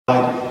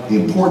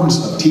the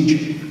importance of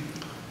teaching.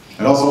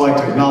 I'd also like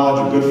to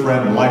acknowledge a good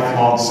friend and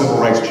lifelong civil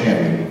rights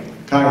champion,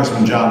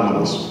 Congressman John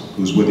Lewis,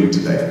 who's with you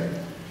today.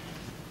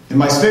 In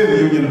my State of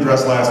the Union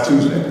address last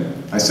Tuesday,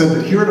 I said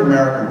that here in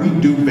America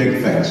we do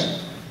big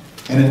things.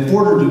 And in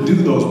order to do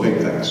those big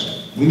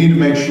things, we need to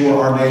make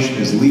sure our nation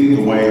is leading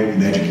the way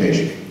in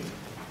education.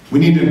 We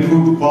need to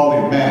improve the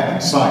quality of math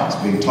and science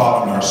being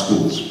taught in our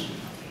schools.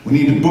 We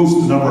need to boost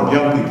the number of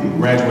young people who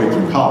graduate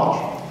from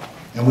college.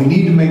 And we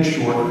need to make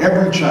sure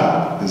every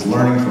child is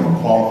learning from a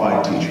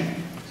qualified teacher.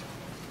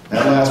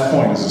 That last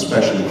point is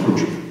especially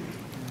crucial.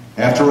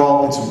 After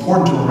all, it's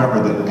important to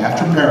remember that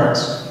after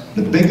parents,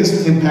 the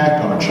biggest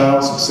impact on a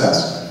child's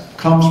success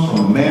comes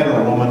from a man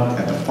or a woman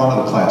at the front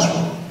of the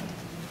classroom.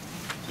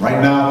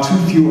 Right now, too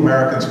few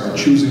Americans are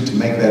choosing to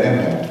make that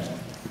impact,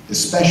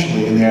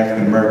 especially in the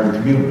African American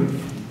community.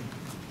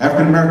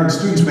 African American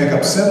students make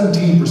up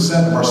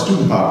 17% of our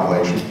student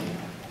population,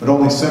 but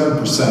only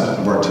 7%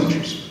 of our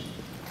teachers.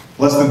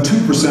 Less than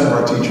 2% of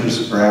our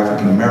teachers are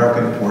African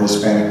American or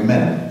Hispanic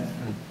men.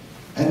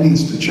 That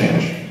needs to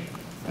change.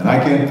 And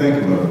I can't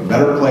think of a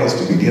better place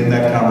to begin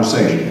that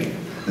conversation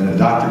than at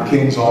Dr.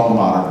 King's alma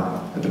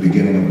mater at the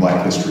beginning of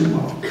Black History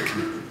Month.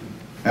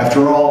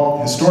 After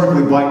all,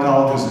 historically black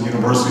colleges and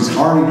universities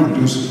already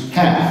produce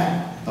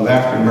half of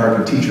African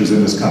American teachers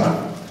in this country.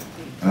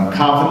 And I'm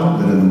confident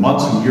that in the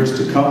months and years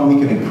to come,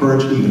 we can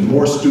encourage even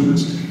more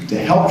students to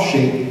help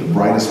shape the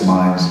brightest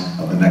minds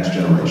of the next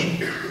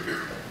generation.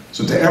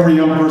 So to every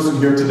young person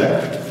here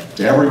today,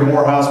 to every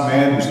Morehouse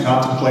man who's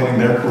contemplating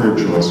their career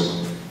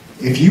choice,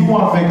 if you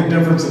want to make a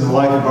difference in the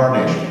life of our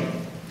nation,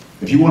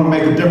 if you want to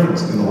make a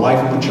difference in the life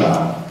of a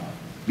child,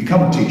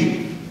 become a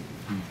teacher.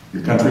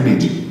 Your country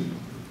needs you.